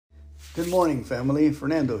Good morning, family.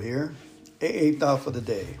 Fernando here. AA thought for the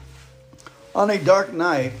day. On a dark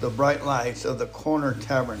night, the bright lights of the corner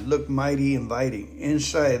tavern look mighty inviting.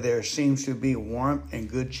 Inside there seems to be warmth and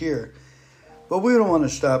good cheer. But we don't want to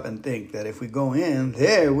stop and think that if we go in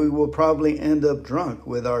there, we will probably end up drunk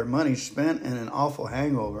with our money spent and an awful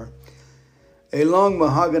hangover. A long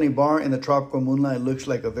mahogany bar in the tropical moonlight looks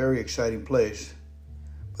like a very exciting place.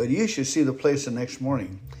 But you should see the place the next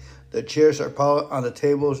morning. The chairs are piled on the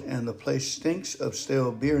tables and the place stinks of stale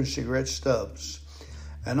beer and cigarette stubs.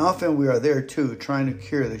 And often we are there too, trying to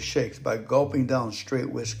cure the shakes by gulping down straight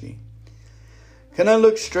whiskey. Can I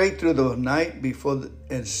look straight through the night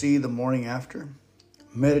and see the morning after?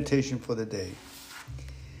 Meditation for the day.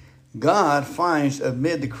 God finds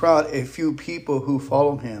amid the crowd a few people who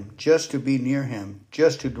follow him, just to be near him,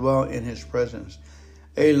 just to dwell in his presence.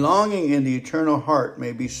 A longing in the eternal heart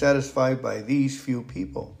may be satisfied by these few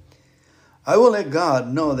people. I will let God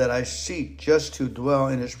know that I seek just to dwell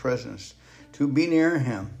in his presence, to be near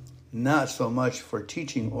him, not so much for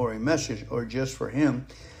teaching or a message or just for him.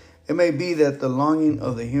 It may be that the longing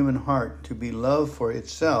of the human heart to be loved for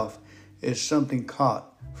itself is something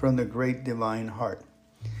caught from the great divine heart.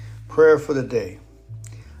 Prayer for the day.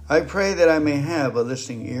 I pray that I may have a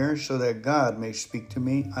listening ear so that God may speak to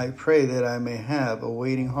me. I pray that I may have a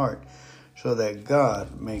waiting heart so that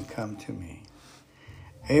God may come to me.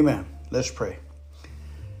 Amen. Let's pray.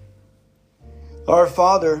 Our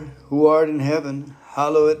Father, who art in heaven,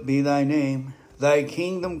 hallowed be thy name. Thy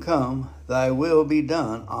kingdom come, thy will be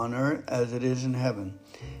done on earth as it is in heaven.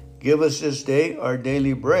 Give us this day our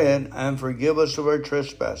daily bread, and forgive us of our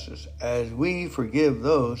trespasses, as we forgive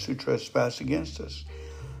those who trespass against us.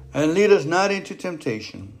 And lead us not into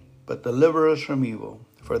temptation, but deliver us from evil.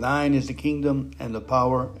 For thine is the kingdom, and the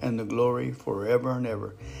power, and the glory, forever and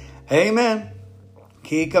ever. Amen.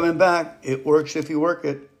 Keep coming back. It works if you work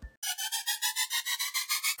it.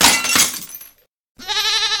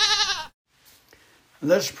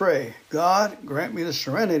 Let's pray. God, grant me the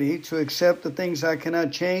serenity to accept the things I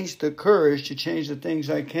cannot change, the courage to change the things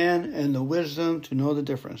I can, and the wisdom to know the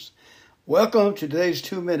difference. Welcome to today's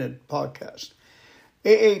 2-minute podcast.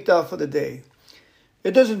 AA thought for the day.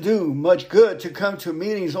 It doesn't do much good to come to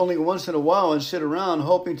meetings only once in a while and sit around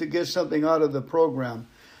hoping to get something out of the program.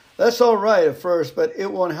 That's all right at first, but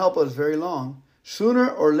it won't help us very long. Sooner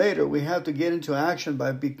or later, we have to get into action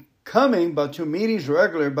by coming to meetings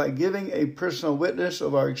regular, by giving a personal witness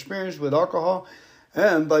of our experience with alcohol,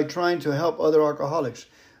 and by trying to help other alcoholics.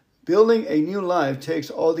 Building a new life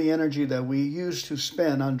takes all the energy that we used to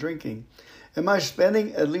spend on drinking. Am I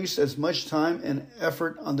spending at least as much time and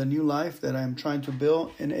effort on the new life that I am trying to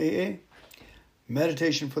build in AA?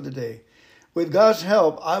 Meditation for the day. With God's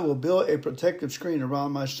help, I will build a protective screen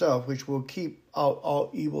around myself which will keep out all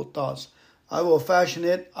evil thoughts. I will fashion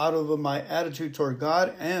it out of my attitude toward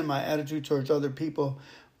God and my attitude towards other people.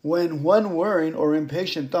 When one worrying or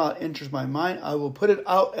impatient thought enters my mind, I will put it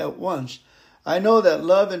out at once. I know that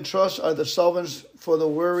love and trust are the solvents for the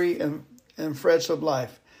worry and frets of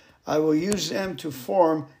life. I will use them to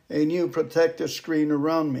form a new protective screen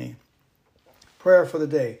around me. Prayer for the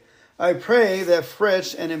day. I pray that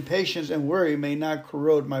frets and impatience and worry may not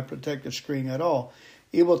corrode my protective screen at all.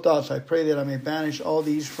 Evil thoughts, I pray that I may banish all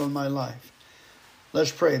these from my life.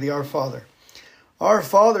 Let's pray the Our Father. Our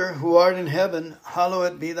Father, who art in heaven,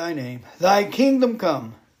 hallowed be thy name. Thy kingdom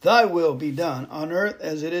come, thy will be done on earth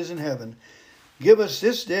as it is in heaven. Give us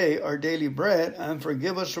this day our daily bread, and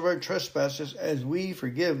forgive us of our trespasses as we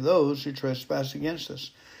forgive those who trespass against us.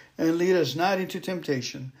 And lead us not into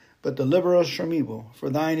temptation, but deliver us from evil.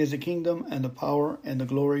 For thine is the kingdom and the power and the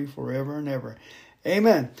glory forever and ever.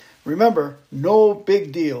 Amen. Remember, no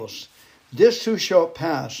big deals. This too shall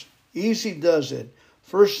pass. Easy does it.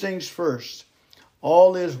 First things first.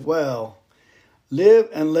 All is well. Live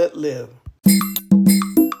and let live.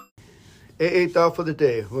 AA thought for the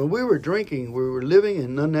day. When we were drinking, we were living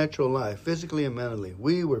an unnatural life, physically and mentally.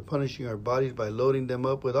 We were punishing our bodies by loading them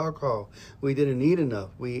up with alcohol. We didn't eat enough.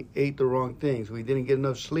 We ate the wrong things. We didn't get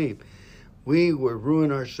enough sleep. We were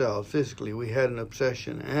ruining ourselves physically. We had an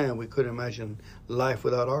obsession, and we couldn't imagine life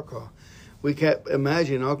without alcohol. We kept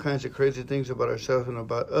imagining all kinds of crazy things about ourselves and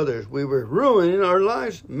about others. We were ruining our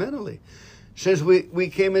lives mentally. Since we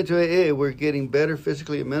came into AA, we're getting better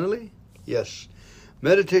physically and mentally? Yes.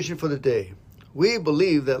 Meditation for the day. We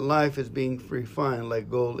believe that life is being refined like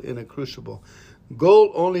gold in a crucible.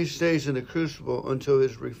 Gold only stays in the crucible until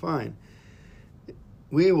it's refined.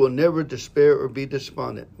 We will never despair or be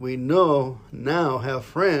despondent. We now have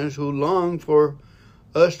friends who long for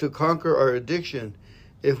us to conquer our addiction.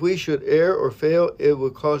 If we should err or fail, it will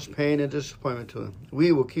cause pain and disappointment to them.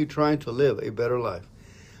 We will keep trying to live a better life.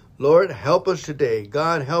 Lord, help us today.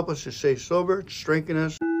 God, help us to stay sober, strengthen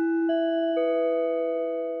us.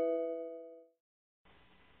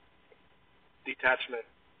 Detachment.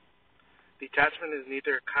 Detachment is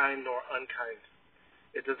neither kind nor unkind.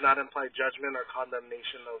 It does not imply judgment or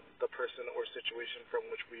condemnation of the person or situation from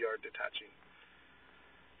which we are detaching.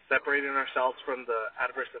 Separating ourselves from the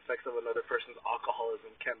adverse effects of another person's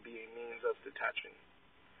alcoholism can be a means of detaching.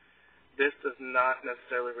 This does not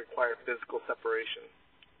necessarily require physical separation.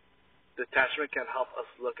 Detachment can help us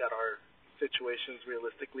look at our situations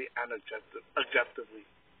realistically and objectively.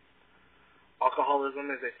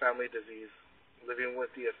 Alcoholism is a family disease. Living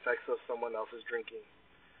with the effects of someone else's drinking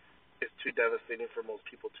is too devastating for most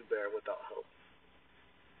people to bear without help.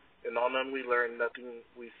 In all none we learn, nothing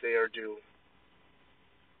we say or do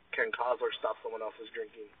can cause or stop someone else's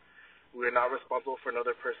drinking. We are not responsible for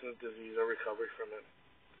another person's disease or recovery from it.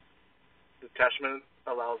 Detachment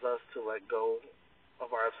allows us to let go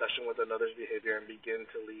of our obsession with another's behavior and begin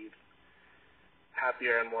to lead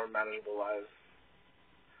happier and more manageable lives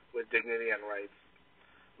with dignity and rights.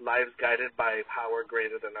 Lives guided by a power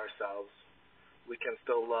greater than ourselves. We can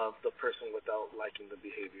still love the person without liking the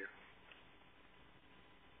behavior.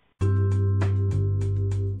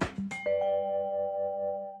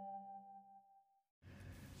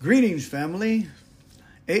 Greetings, family.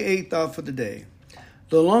 AA thought for the day.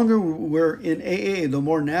 The longer we're in AA, the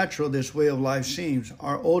more natural this way of life seems.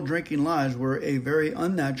 Our old drinking lives were a very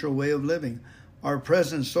unnatural way of living. Our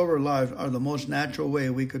present sober lives are the most natural way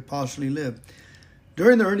we could possibly live.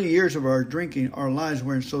 During the early years of our drinking, our lives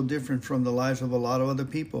weren't so different from the lives of a lot of other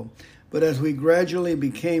people. But as we gradually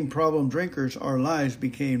became problem drinkers, our lives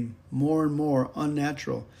became more and more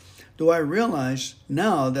unnatural. Though I realize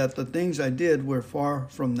now that the things I did were far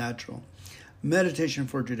from natural. Meditation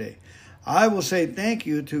for today. I will say thank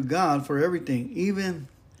you to God for everything, even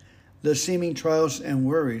the seeming trials and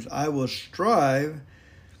worries. I will strive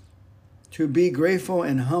to be grateful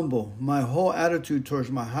and humble. My whole attitude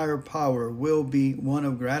towards my higher power will be one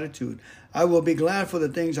of gratitude. I will be glad for the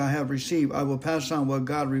things I have received. I will pass on what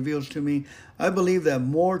God reveals to me. I believe that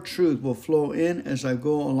more truth will flow in as I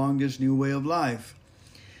go along this new way of life.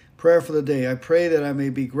 Prayer for the day. I pray that I may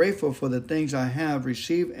be grateful for the things I have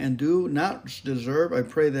received and do not deserve. I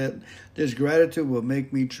pray that this gratitude will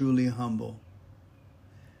make me truly humble.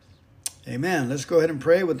 Amen. Let's go ahead and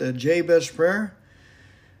pray with the Jabez prayer.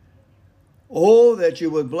 Oh, that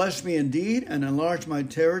you would bless me indeed and enlarge my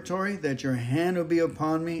territory, that your hand will be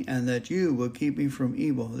upon me, and that you will keep me from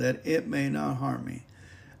evil, that it may not harm me.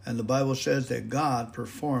 And the Bible says that God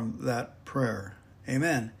performed that prayer.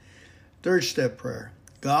 Amen. Third step prayer.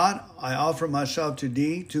 God, I offer myself to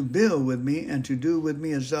thee to build with me and to do with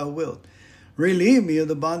me as thou wilt. Relieve me of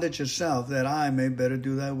the bondage of self, that I may better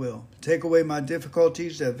do thy will. Take away my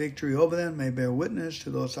difficulties, that victory over them may bear witness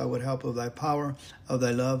to those I would help of thy power, of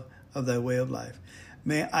thy love, of thy way of life.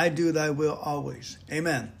 May I do thy will always.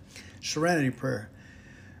 Amen. Serenity prayer.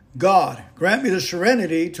 God, grant me the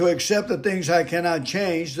serenity to accept the things I cannot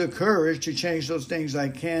change, the courage to change those things I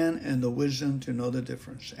can, and the wisdom to know the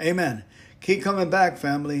difference. Amen. Keep coming back,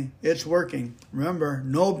 family. It's working. Remember,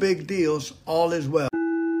 no big deals. All is well.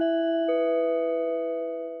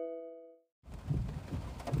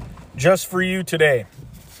 Just for you today.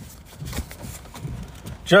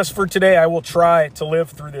 Just for today, I will try to live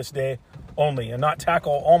through this day only and not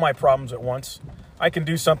tackle all my problems at once. I can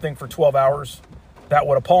do something for 12 hours. That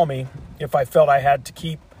would appall me if I felt I had to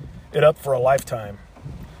keep it up for a lifetime.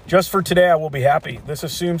 Just for today, I will be happy. This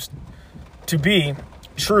assumes to be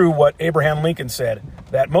true what Abraham Lincoln said,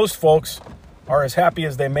 that most folks are as happy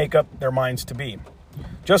as they make up their minds to be.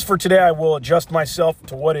 Just for today, I will adjust myself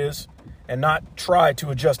to what is and not try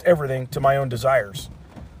to adjust everything to my own desires.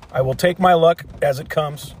 I will take my luck as it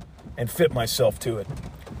comes and fit myself to it.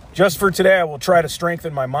 Just for today, I will try to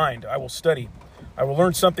strengthen my mind. I will study. I will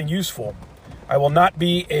learn something useful. I will not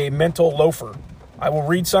be a mental loafer. I will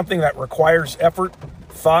read something that requires effort,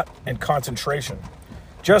 thought, and concentration.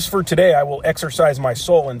 Just for today, I will exercise my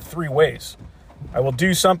soul in 3 ways. I will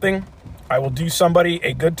do something, I will do somebody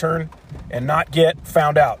a good turn, and not get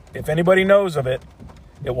found out. If anybody knows of it,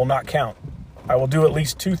 it will not count. I will do at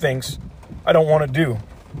least 2 things I don't want to do.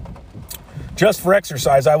 Just for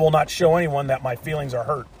exercise, I will not show anyone that my feelings are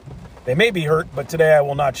hurt. They may be hurt, but today I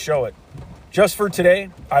will not show it. Just for today,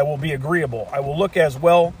 I will be agreeable. I will look as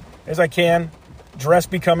well as I can, dress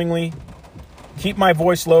becomingly, keep my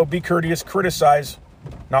voice low, be courteous, criticize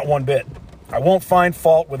not one bit. I won't find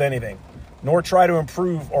fault with anything, nor try to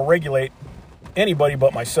improve or regulate anybody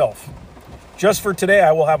but myself. Just for today,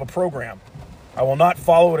 I will have a program. I will not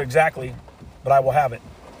follow it exactly, but I will have it.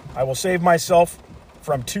 I will save myself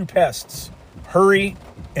from 2 pests, hurry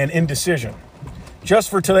and indecision. Just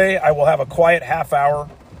for today, I will have a quiet half hour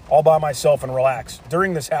all by myself and relax.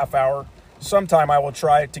 During this half hour, sometime I will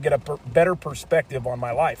try to get a better perspective on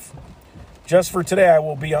my life. Just for today, I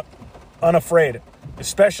will be unafraid.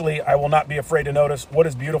 Especially, I will not be afraid to notice what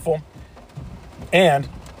is beautiful and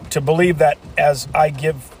to believe that as I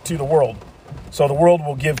give to the world, so the world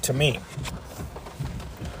will give to me.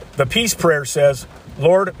 The peace prayer says,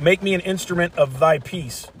 Lord, make me an instrument of thy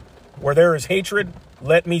peace. Where there is hatred,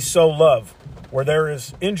 let me sow love. Where there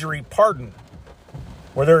is injury, pardon.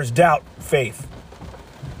 Where there is doubt, faith.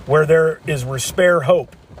 Where there is despair,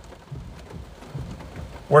 hope.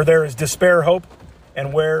 Where there is despair, hope.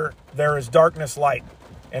 And where there is darkness, light.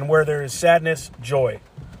 And where there is sadness, joy.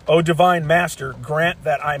 O divine Master, grant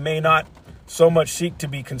that I may not so much seek to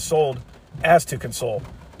be consoled as to console,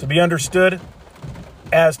 to be understood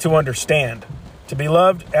as to understand, to be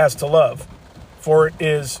loved as to love. For it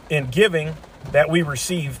is in giving that we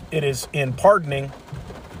receive, it is in pardoning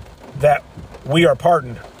that we are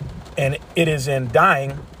pardoned, and it is in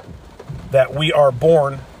dying that we are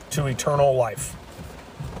born to eternal life.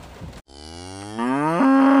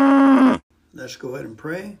 Let's go ahead and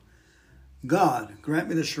pray. God, grant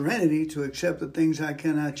me the serenity to accept the things I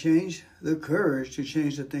cannot change, the courage to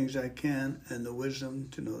change the things I can, and the wisdom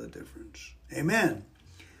to know the difference. Amen.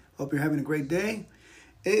 Hope you're having a great day.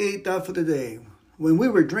 AA thought for the day. When we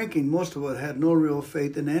were drinking, most of us had no real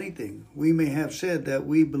faith in anything. We may have said that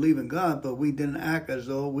we believe in God, but we didn't act as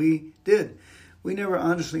though we did. We never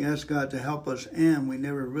honestly asked God to help us, and we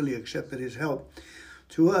never really accepted his help.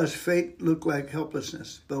 To us, faith looked like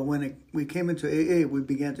helplessness. But when we came into AA, we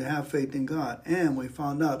began to have faith in God, and we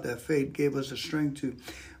found out that faith gave us the strength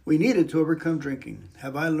we needed to overcome drinking.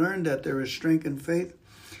 Have I learned that there is strength in faith?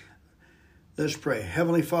 Let's pray.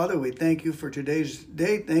 Heavenly Father, we thank you for today's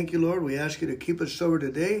day. Thank you, Lord. We ask you to keep us sober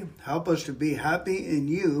today. Help us to be happy in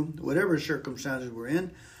you, whatever circumstances we're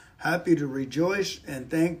in. Happy to rejoice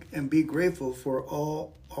and thank and be grateful for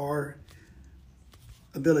all our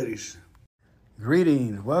abilities.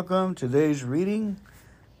 Greetings. Welcome to today's reading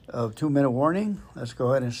of 2-Minute Warning. Let's go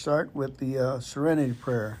ahead and start with the Serenity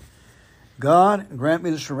Prayer. God, grant me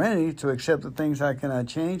the serenity to accept the things I cannot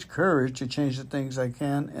change, courage to change the things I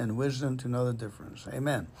can, and wisdom to know the difference.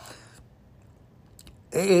 Amen.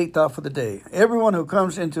 AA thought for the day. Everyone who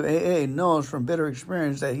comes into AA knows from bitter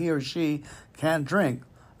experience that he or she can't drink.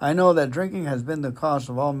 I know that drinking has been the cause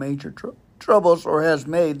of all major troubles or has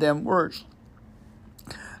made them worse.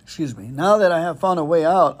 Now that I have found a way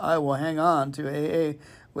out, I will hang on to AA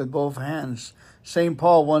with both hands. St.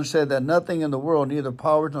 Paul once said that nothing in the world, neither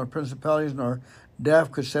powers nor principalities nor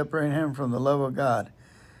death, could separate him from the love of God.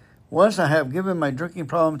 Once I have given my drinking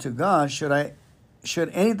problem to God, should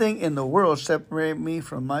anything in the world separate me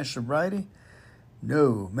from my sobriety?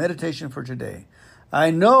 No. Meditation for today.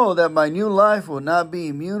 I know that my new life will not be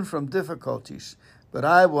immune from difficulties, but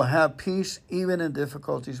I will have peace even in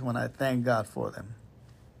difficulties when I thank God for them.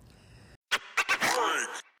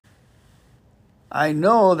 I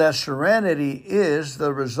know that serenity is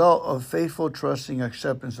the result of faithful, trusting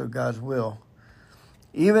acceptance of God's will,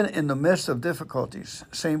 even in the midst of difficulties.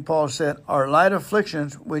 St. Paul said, our light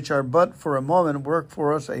afflictions, which are but for a moment, work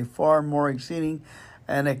for us a far more exceeding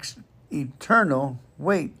and eternal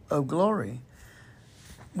weight of glory.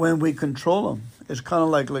 When we control them, it's kind of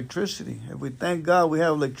like electricity. If we thank God we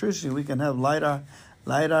have electricity, we can have light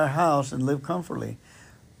our house and live comfortably.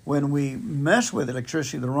 When we mess with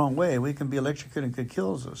electricity the wrong way, we can be electrocuted and it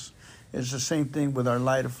kills us. It's the same thing with our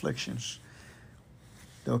light afflictions.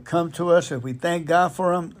 They'll come to us. If we thank God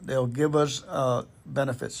for them, they'll give us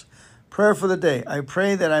benefits. Prayer for the day. I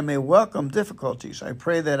pray that I may welcome difficulties. I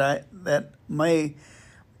pray that may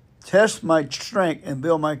test my strength and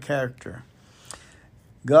build my character.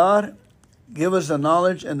 God, give us the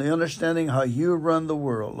knowledge and the understanding how you run the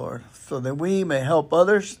world, Lord, so that we may help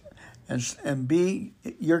others and be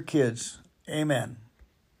your kids. Amen.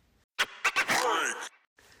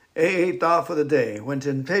 AA thought for the day. When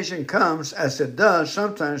temptation comes, as it does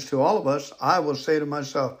sometimes to all of us, I will say to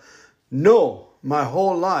myself, no, my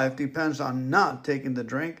whole life depends on not taking the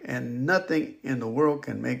drink, and nothing in the world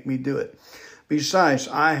can make me do it. Besides,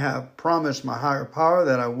 I have promised my higher power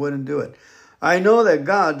that I wouldn't do it. I know that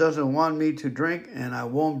God doesn't want me to drink, and I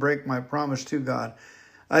won't break my promise to God.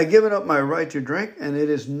 I've given up my right to drink, and it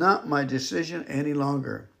is not my decision any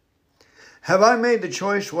longer. Have I made the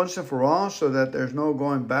choice once and for all so that there's no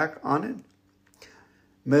going back on it?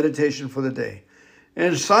 Meditation for the day.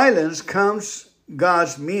 In silence comes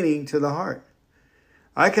God's meaning to the heart.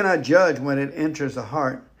 I cannot judge when it enters the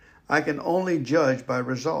heart. I can only judge by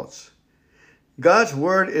results. God's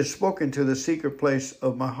word is spoken to the secret place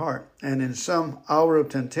of my heart, and in some hour of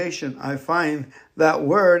temptation, I find that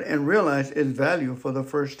word and realize its value for the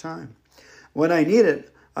first time. When I need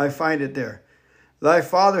it, I find it there. Thy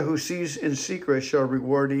Father who sees in secret shall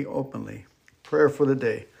reward thee openly. Prayer for the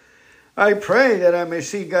day. I pray that I may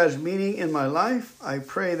see God's meaning in my life. I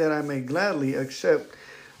pray that I may gladly accept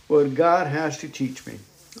what God has to teach me.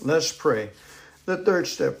 Let's pray. The third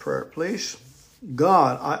step prayer, please.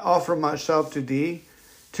 God, I offer myself to thee,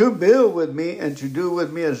 to build with me and to do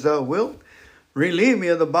with me as thou wilt. Relieve me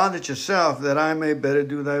of the bondage of self, that I may better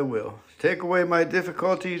do thy will. Take away my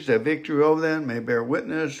difficulties, that victory over them may bear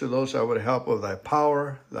witness to those I would help of thy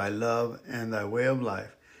power, thy love, and thy way of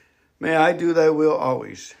life. May I do thy will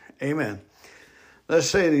always. Amen. Let's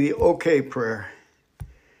say the okay prayer.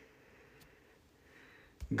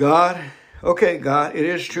 God, it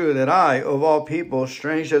is true that I, of all people,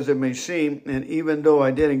 strange as it may seem, and even though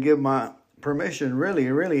I didn't give my permission,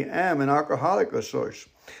 really am an alcoholic of sorts.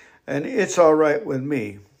 And it's all right with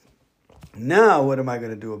me. Now, what am I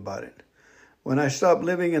going to do about it? When I stopped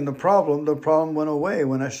living in the problem went away.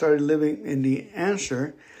 When I started living in the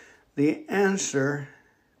answer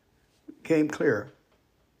came clear.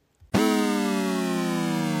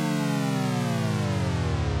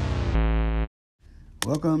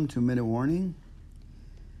 Welcome to Minute Warning.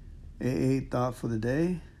 AA thought for the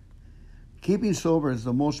day. Keeping sober is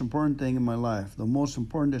the most important thing in my life. The most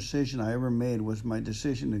important decision I ever made was my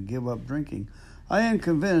decision to give up drinking. I am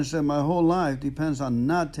convinced that my whole life depends on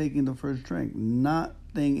not taking the first drink.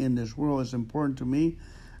 Nothing in this world is important to me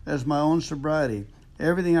as my own sobriety.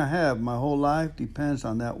 Everything I have, my whole life, depends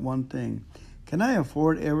on that one thing. Can I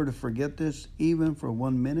afford ever to forget this, even for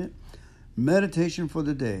 1 minute? Meditation for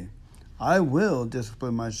the day. I will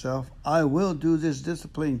discipline myself. I will do this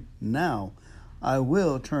discipline now. I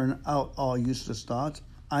will turn out all useless thoughts.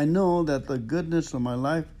 I know that the goodness of my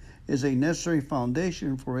life is a necessary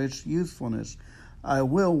foundation for its usefulness. I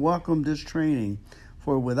will welcome this training,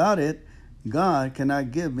 for without it, God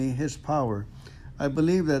cannot give me his power. I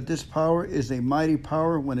believe that this power is a mighty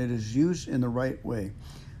power when it is used in the right way.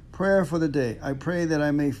 Prayer for the day. I pray that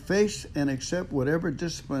I may face and accept whatever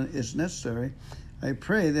discipline is necessary. I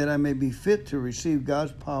pray that I may be fit to receive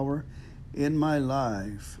God's power in my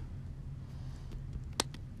life.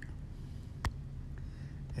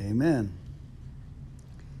 Amen.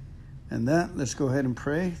 And let's go ahead and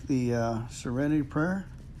pray the serenity prayer.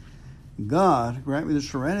 God, grant me the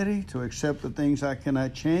serenity to accept the things I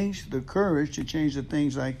cannot change, the courage to change the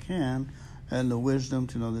things I can, and the wisdom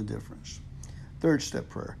to know the difference. Third step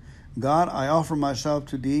prayer. God, I offer myself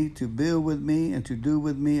to thee to build with me and to do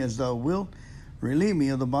with me as thou wilt. Relieve me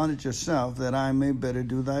of the bondage of self, that I may better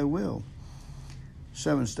do thy will.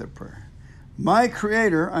 7-step prayer. My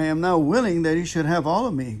Creator, I am now willing that you should have all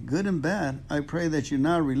of me, good and bad. I pray that you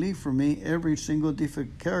now relieve from me every single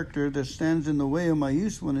defect character that stands in the way of my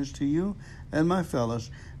usefulness to you and my fellows.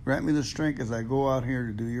 Grant me the strength as I go out here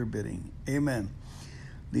to do your bidding. Amen.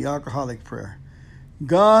 The alcoholic prayer.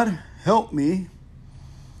 God, help me.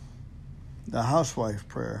 The housewife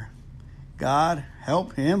prayer. God,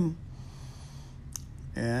 help him.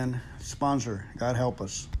 And sponsor. God, help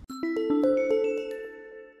us.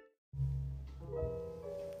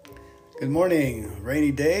 Good morning.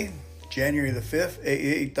 Rainy day, January the 5th,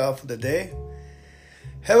 AA thought for the day.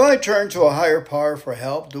 Have I turned to a higher power for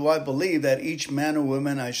help? Do I believe that each man or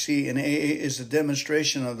woman I see in AA is a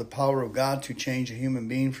demonstration of the power of God to change a human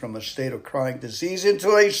being from a state of chronic disease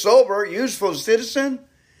into a sober, useful citizen?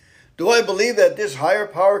 Do I believe that this higher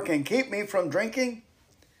power can keep me from drinking?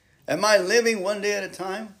 Am I living one day at a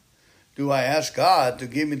time? Do I ask God to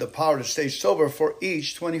give me the power to stay sober for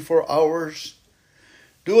each 24 hours?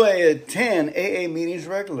 Do I attend AA meetings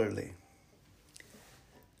regularly?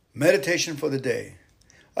 Meditation for the day.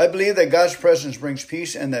 I believe that God's presence brings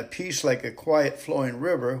peace, and that peace, like a quiet flowing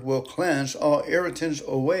river, will cleanse all irritants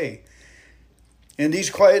away. In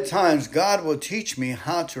these quiet times, God will teach me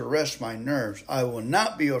how to rest my nerves. I will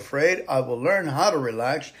not be afraid. I will learn how to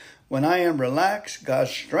relax. When I am relaxed,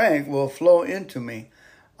 God's strength will flow into me.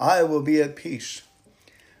 I will be at peace.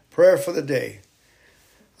 Prayer for the day.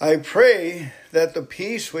 I pray that the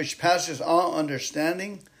peace which passes all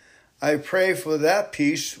understanding, I pray for that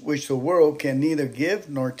peace which the world can neither give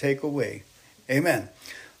nor take away. Amen.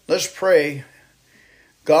 Let's pray.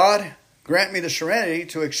 God, grant me the serenity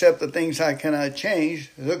to accept the things I cannot change,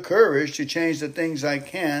 the courage to change the things I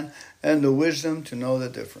can, and the wisdom to know the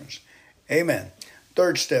difference. Amen.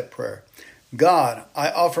 Third step prayer. God, I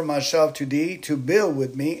offer myself to thee to build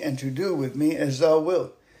with me and to do with me as thou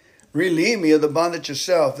wilt. Relieve me of the bondage of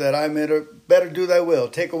self, that I may better do thy will.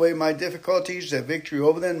 Take away my difficulties, that victory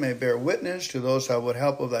over them may bear witness to those I would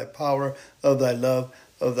help of thy power, of thy love,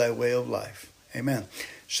 of thy way of life. Amen.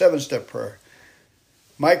 7-step prayer.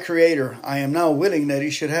 My Creator, I am now willing that He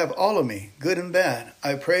should have all of me, good and bad.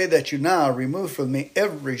 I pray that you now remove from me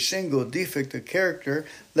every single defect of character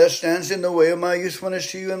that stands in the way of my usefulness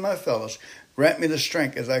to you and my fellows. Grant me the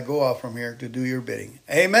strength as I go out from here to do your bidding.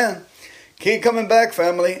 Amen. Keep coming back,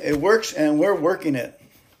 family. It works, and we're working it.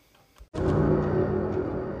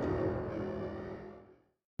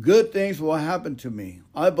 Good things will happen to me.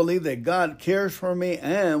 I believe that God cares for me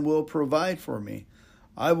and will provide for me.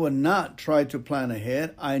 I will not try to plan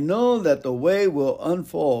ahead. I know that the way will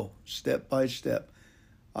unfold step by step.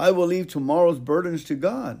 I will leave tomorrow's burdens to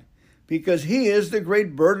God, because He is the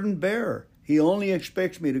great burden bearer. He only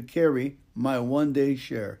expects me to carry my one-day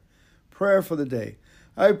share. Prayer for the day.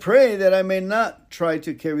 I pray that I may not try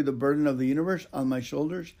to carry the burden of the universe on my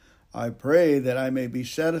shoulders. I pray that I may be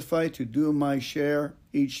satisfied to do my share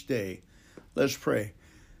each day. Let's pray.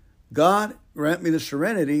 God, grant me the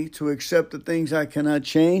serenity to accept the things I cannot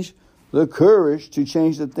change, the courage to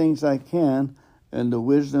change the things I can, and the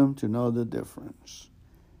wisdom to know the difference.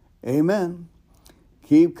 Amen.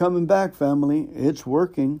 Keep coming back, family. It's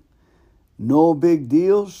working. No big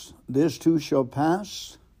deals. This too shall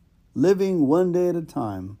pass. Living one day at a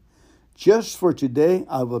time. Just for today,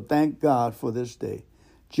 I will thank God for this day.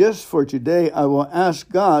 Just for today, I will ask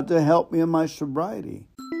God to help me in my sobriety.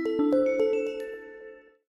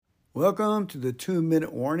 Welcome to the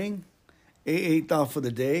 2-minute warning. AA thought for the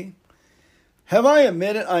day. Have I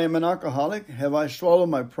admitted I am an alcoholic? Have I swallowed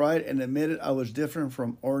my pride and admitted I was different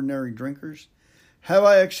from ordinary drinkers? Have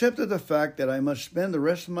I accepted the fact that I must spend the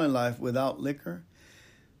rest of my life without liquor?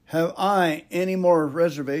 Have I any more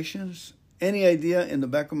reservations? Any idea in the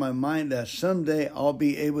back of my mind that someday I'll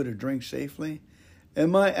be able to drink safely?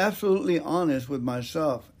 Am I absolutely honest with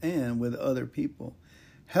myself and with other people?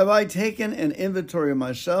 Have I taken an inventory of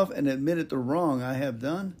myself and admitted the wrong I have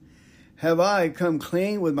done? Have I come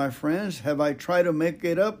clean with my friends? Have I tried to make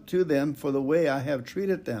it up to them for the way I have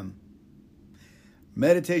treated them?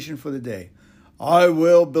 Meditation for the day. I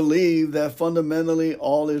will believe that fundamentally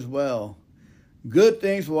all is well. Good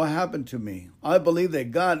things will happen to me. I believe that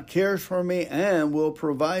God cares for me and will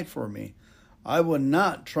provide for me. I will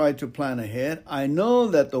not try to plan ahead. I know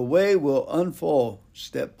that the way will unfold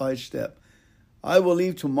step by step. I will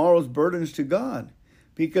leave tomorrow's burdens to God,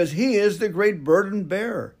 because He is the great burden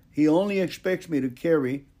bearer. He only expects me to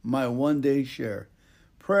carry my one-day share.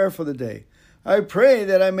 Prayer for the day. I pray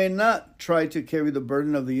that I may not try to carry the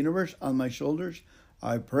burden of the universe on my shoulders.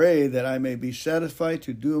 I pray that I may be satisfied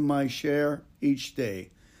to do my share each day.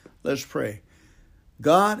 Let's pray.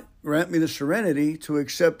 God, grant me the serenity to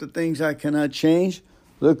accept the things I cannot change,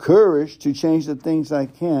 the courage to change the things I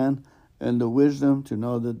can, and the wisdom to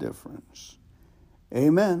know the difference.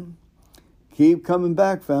 Amen. Keep coming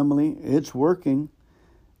back, family. It's working.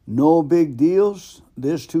 No big deals.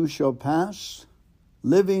 This too shall pass.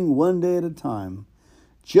 Living one day at a time.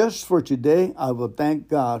 Just for today, I will thank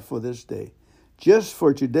God for this day. Just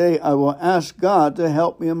for today, I will ask God to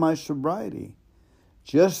help me in my sobriety.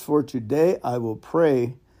 Just for today, I will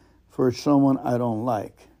pray for someone I don't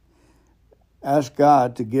like. Ask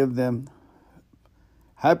God to give them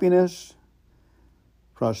happiness,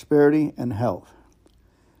 prosperity, and health.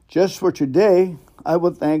 Just for today, I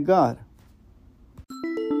will thank God.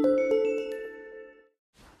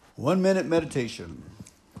 1-minute meditation.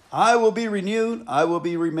 I will be renewed. I will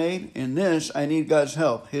be remade. In this, I need God's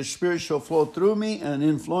help. His Spirit shall flow through me, and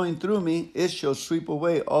in flowing through me, it shall sweep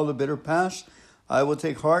away all the bitter past. I will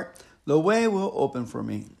take heart. The way will open for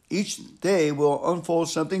me. Each day will unfold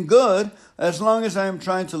something good as long as I am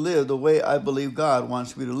trying to live the way I believe God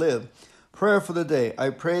wants me to live. Prayer for the day. I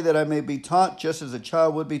pray that I may be taught just as a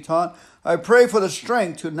child would be taught. I pray for the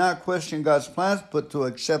strength to not question God's plans, but to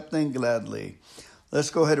accept them gladly. Let's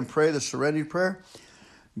go ahead and pray the serenity prayer.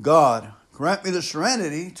 God, grant me the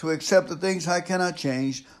serenity to accept the things I cannot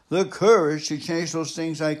change, the courage to change those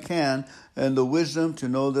things I can, and the wisdom to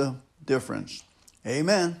know the difference.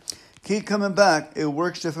 Amen. Keep coming back. It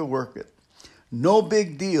works if it worketh. No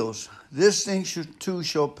big deals. This thing too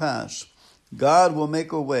shall pass. God will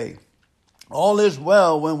make a way. All is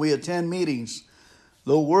well when we attend meetings.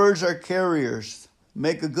 The words are carriers.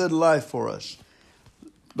 Make a good life for us.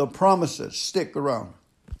 The promises stick around.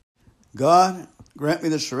 God, grant me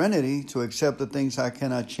the serenity to accept the things I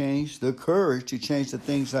cannot change, the courage to change the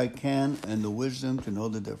things I can, and the wisdom to know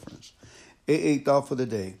the difference. AA thought for the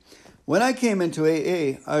day. When I came into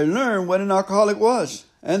AA, I learned what an alcoholic was,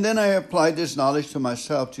 and then I applied this knowledge to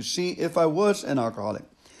myself to see if I was an alcoholic.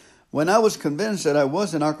 When I was convinced that I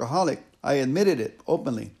was an alcoholic, I admitted it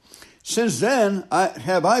openly. Since then,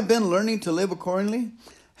 have I been learning to live accordingly?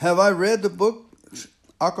 Have I read the book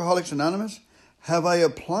Alcoholics Anonymous? Have I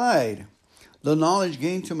applied the knowledge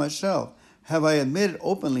gained to myself? Have I admitted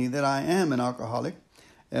openly that I am an alcoholic?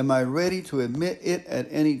 Am I ready to admit it at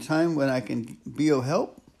any time when I can be of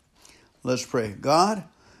help? Let's pray. God,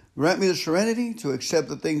 grant me the serenity to accept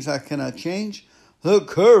the things I cannot change, the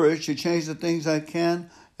courage to change the things I can,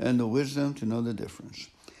 and the wisdom to know the difference.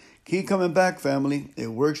 Keep coming back, family. It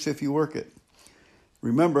works if you work it.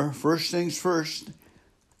 Remember, first things first,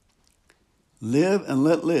 live and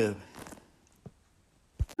let live.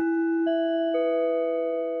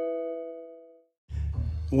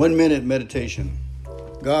 One-minute meditation.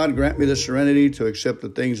 God, grant me the serenity to accept the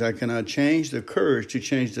things I cannot change, the courage to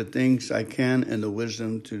change the things I can, and the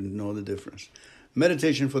wisdom to know the difference.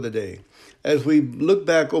 Meditation for the day. As we look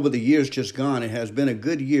back over the years just gone, it has been a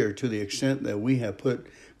good year to the extent that we have put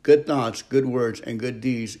good thoughts, good words, and good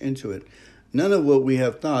deeds into it. None of what we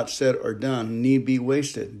have thought, said, or done need be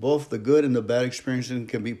wasted. Both the good and the bad experiences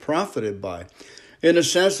can be profited by. In a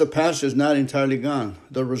sense, the past is not entirely gone.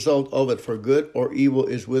 The result of it, for good or evil,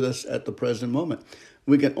 is with us at the present moment.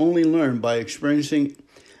 We can only learn by experiencing,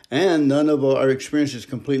 and none of our experience is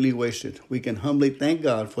completely wasted. We can humbly thank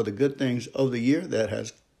God for the good things of the year that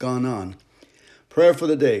has gone on. Prayer for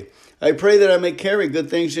the day. I pray that I may carry good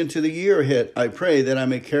things into the year ahead. I pray that I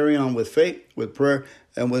may carry on with faith, with prayer,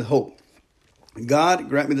 and with hope. God,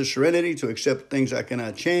 grant me the serenity to accept things I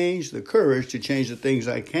cannot change, the courage to change the things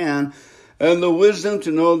I can, and the wisdom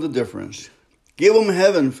to know the difference. Give them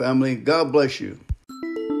heaven, family. God bless you.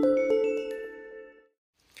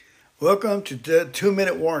 Welcome to the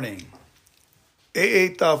 2-minute warning. AA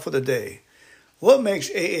thought for the day. What makes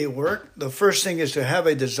AA work? The first thing is to have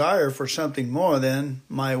a desire for something more than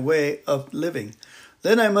my way of living.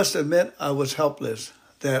 Then I must admit I was helpless,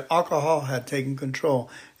 that alcohol had taken control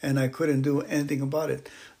and I couldn't do anything about it.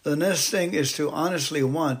 The next thing is to honestly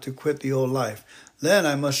want to quit the old life. Then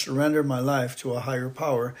I must surrender my life to a higher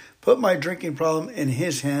power, put my drinking problem in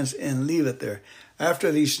His hands and leave it there.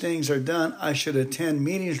 After these things are done, I should attend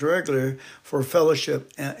meetings regularly for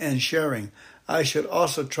fellowship and sharing. I should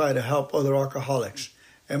also try to help other alcoholics.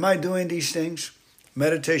 Am I doing these things?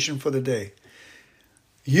 Meditation for the day.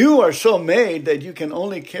 You are so made that you can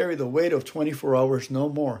only carry the weight of 24 hours, no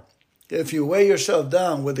more. If you weigh yourself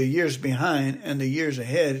down with the years behind and the years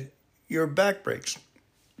ahead, your back breaks.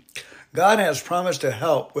 God has promised to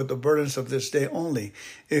help with the burdens of this day only.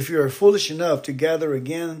 If you are foolish enough to gather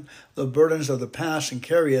again the burdens of the past and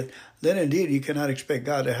carry it, then indeed you cannot expect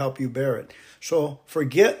God to help you bear it. So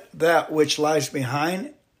forget that which lies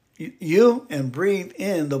behind you and breathe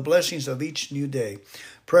in the blessings of each new day.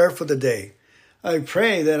 Prayer for the day. I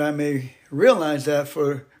pray that I may realize that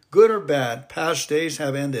for good or bad, past days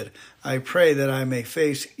have ended. I pray that I may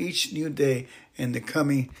face each new day in the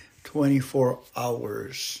coming 24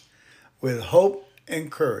 hours. With hope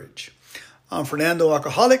and courage. I'm Fernando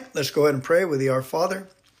Alcoholic. Let's go ahead and pray with the Our Father.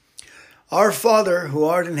 Our Father, who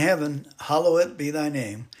art in heaven, hallowed be thy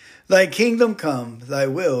name. Thy kingdom come, thy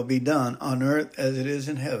will be done on earth as it is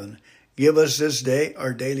in heaven. Give us this day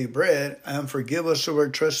our daily bread, and forgive us our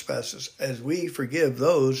trespasses, as we forgive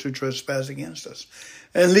those who trespass against us.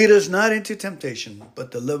 And lead us not into temptation,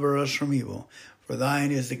 but deliver us from evil. For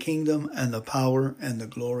thine is the kingdom and the power and the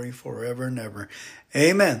glory forever and ever.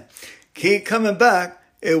 Amen. Keep coming back.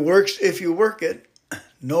 It works if you work it.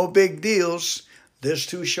 No big deals. This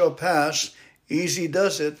too shall pass. Easy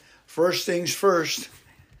does it. First things first.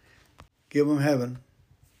 Give them heaven.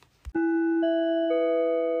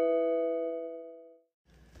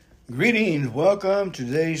 Greetings. Welcome to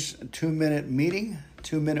today's 2-minute meeting,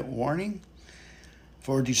 2-minute warning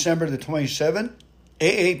for December the 27th.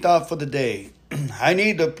 AA thought for the day. I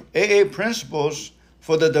need the AA principles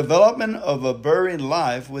for the development of a buried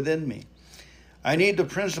life within me. I need the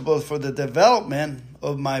principles for the development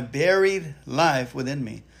of my buried life within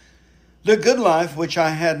me. The good life which I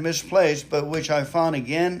had misplaced, but which I found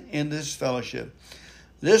again in this fellowship.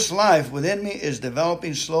 This life within me is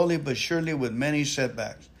developing slowly but surely with many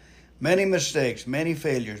setbacks, many mistakes, many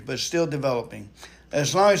failures, but still developing.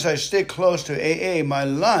 As long as I stick close to AA, my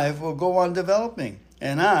life will go on developing,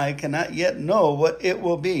 and I cannot yet know what it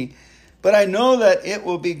will be. But I know that it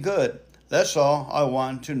will be good. That's all I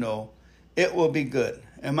want to know. It will be good.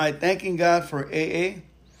 Am I thanking God for AA?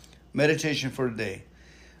 Meditation for today.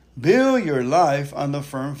 Build your life on the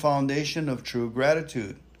firm foundation of true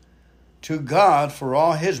gratitude to God for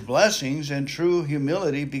all His blessings and true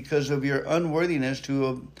humility because of your unworthiness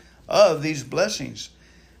of these blessings.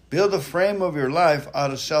 Build the frame of your life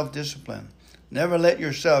out of self-discipline. Never let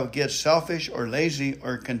yourself get selfish or lazy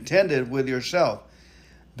or contented with yourself.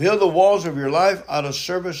 Build the walls of your life out of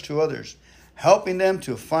service to others, helping them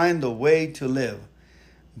to find the way to live.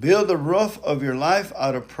 Build the roof of your life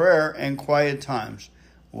out of prayer and quiet times,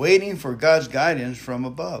 waiting for God's guidance from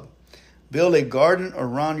above. Build a garden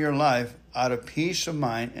around your life out of peace of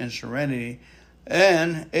mind and serenity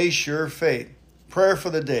and a sure faith. Prayer for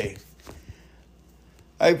the day.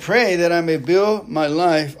 I pray that I may build my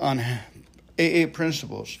life on AA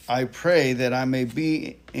principles. I pray that I may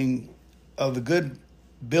be of the good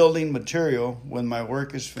building material when my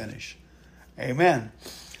work is finished. Amen.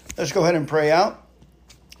 Let's go ahead and pray out.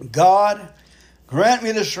 God, grant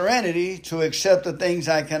me the serenity to accept the things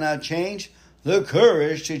I cannot change, the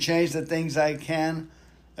courage to change the things I can,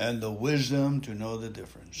 and the wisdom to know the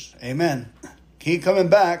difference. Amen. Keep coming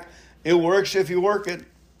back. It works if you work it.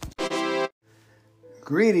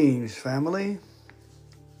 Greetings, family.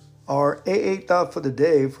 Our AA thought for the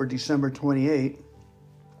day for December 28.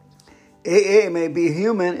 AA may be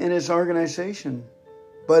human in its organization,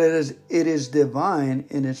 but it is divine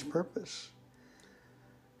in its purpose.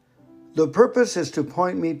 The purpose is to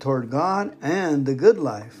point me toward God and the good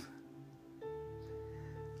life.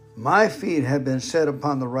 My feet have been set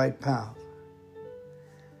upon the right path.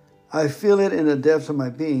 I feel it in the depths of my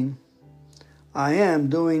being. I am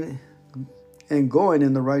doing and going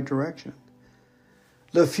in the right direction.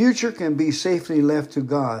 The future can be safely left to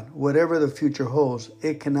God. Whatever the future holds,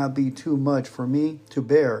 it cannot be too much for me to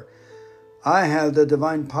bear. I have the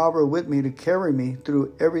divine power with me to carry me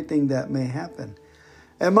through everything that may happen.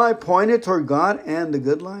 Am I pointed toward God and the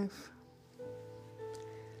good life?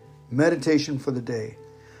 Meditation for the day.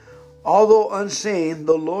 Although unseen,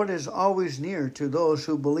 the Lord is always near to those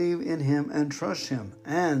who believe in Him and trust Him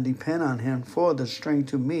and depend on Him for the strength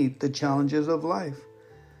to meet the challenges of life.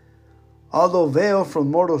 Although veiled from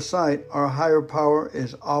mortal sight, our higher power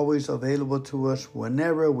is always available to us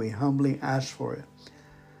whenever we humbly ask for it.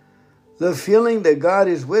 The feeling that God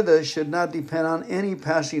is with us should not depend on any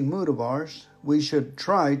passing mood of ours. We should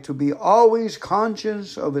try to be always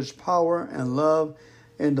conscious of His power and love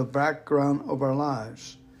in the background of our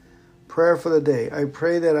lives. Prayer for the day. I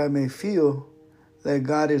pray that I may feel that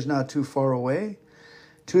God is not too far away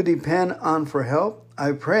to depend on for help.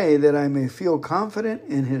 I pray that I may feel confident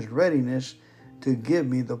in His readiness to give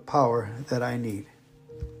me the power that I need.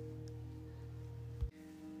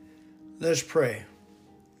 Let's pray.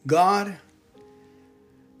 God,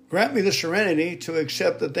 grant me the serenity to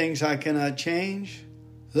accept the things I cannot change,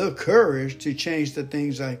 the courage to change the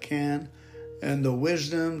things I can, and the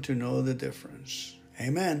wisdom to know the difference.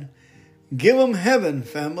 Amen. Give them heaven,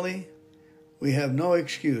 family. We have no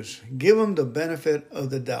excuse. Give them the benefit of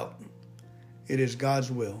the doubt. It is God's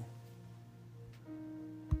will.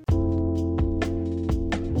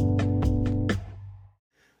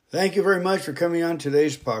 Thank you very much for coming on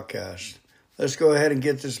today's podcast. Let's go ahead and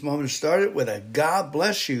get this moment started with a God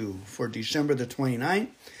bless you for December the 29th.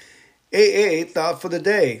 AA thought for the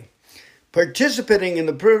day. Participating in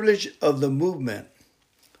the privilege of the movement.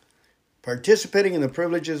 Participating in the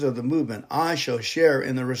privileges of the movement, I shall share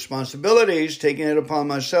in the responsibilities, taking it upon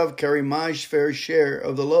myself, carry my fair share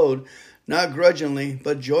of the load, not grudgingly,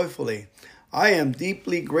 but joyfully. I am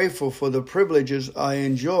deeply grateful for the privileges I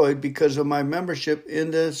enjoyed because of my membership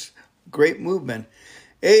in this great movement.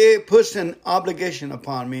 AA puts an obligation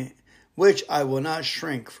upon me, which I will not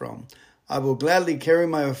shrink from. I will gladly carry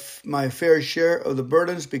my fair share of the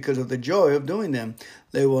burdens because of the joy of doing them.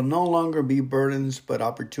 They will no longer be burdens, but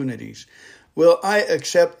opportunities. Will I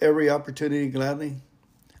accept every opportunity gladly?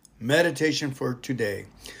 Meditation for today.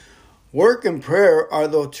 Work and prayer are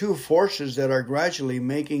the two forces that are gradually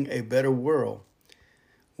making a better world.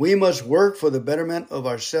 We must work for the betterment of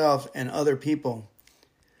ourselves and other people.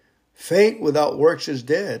 Faith without works is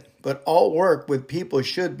dead, but all work with people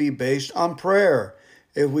should be based on prayer.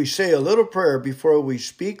 If we say a little prayer before we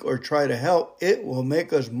speak or try to help, it will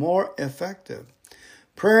make us more effective.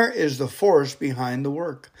 Prayer is the force behind the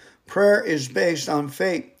work. Prayer is based on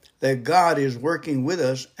faith that God is working with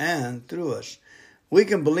us and through us. We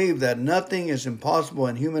can believe that nothing is impossible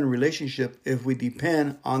in human relationship if we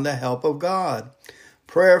depend on the help of God.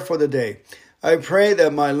 Prayer for the day. I pray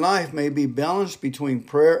that my life may be balanced between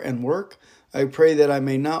prayer and work. I pray that I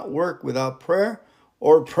may not work without prayer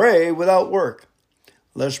or pray without work.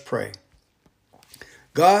 Let's pray.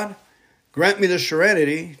 God, grant me the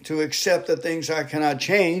serenity to accept the things I cannot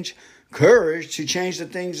change, courage to change the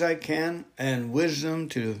things I can, and wisdom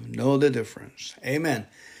to know the difference. Amen.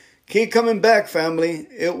 Keep coming back, family.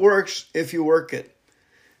 It works if you work it.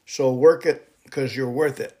 So work it because you're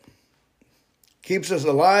worth it. Keeps us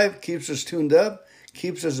alive, keeps us tuned up,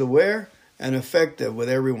 keeps us aware, and effective with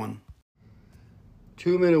everyone.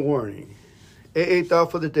 2-minute warning. AA thought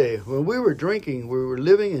for the day. When we were drinking, we were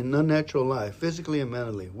living an unnatural life, physically and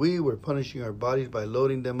mentally. We were punishing our bodies by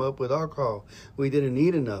loading them up with alcohol. We didn't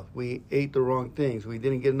eat enough. We ate the wrong things. We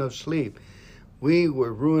didn't get enough sleep. We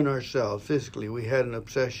were ruining ourselves physically. We had an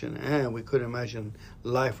obsession, and we couldn't imagine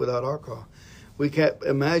life without alcohol. We kept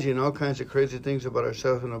imagining all kinds of crazy things about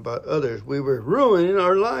ourselves and about others. We were ruining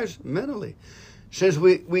our lives mentally. Since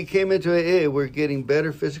we came into AA, we're getting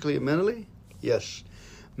better physically and mentally? Yes.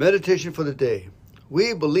 Meditation for the day.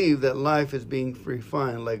 We believe that life is being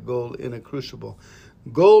refined like gold in a crucible.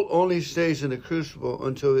 Gold only stays in the crucible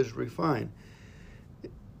until it's refined.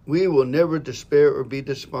 We will never despair or be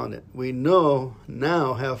despondent. We now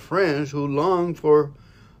have friends who long for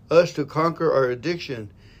us to conquer our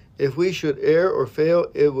addiction. If we should err or fail,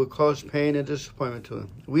 it will cause pain and disappointment to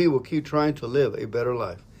them. We will keep trying to live a better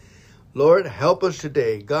life. Lord, help us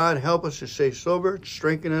today. God, help us to stay sober,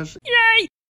 strengthen us.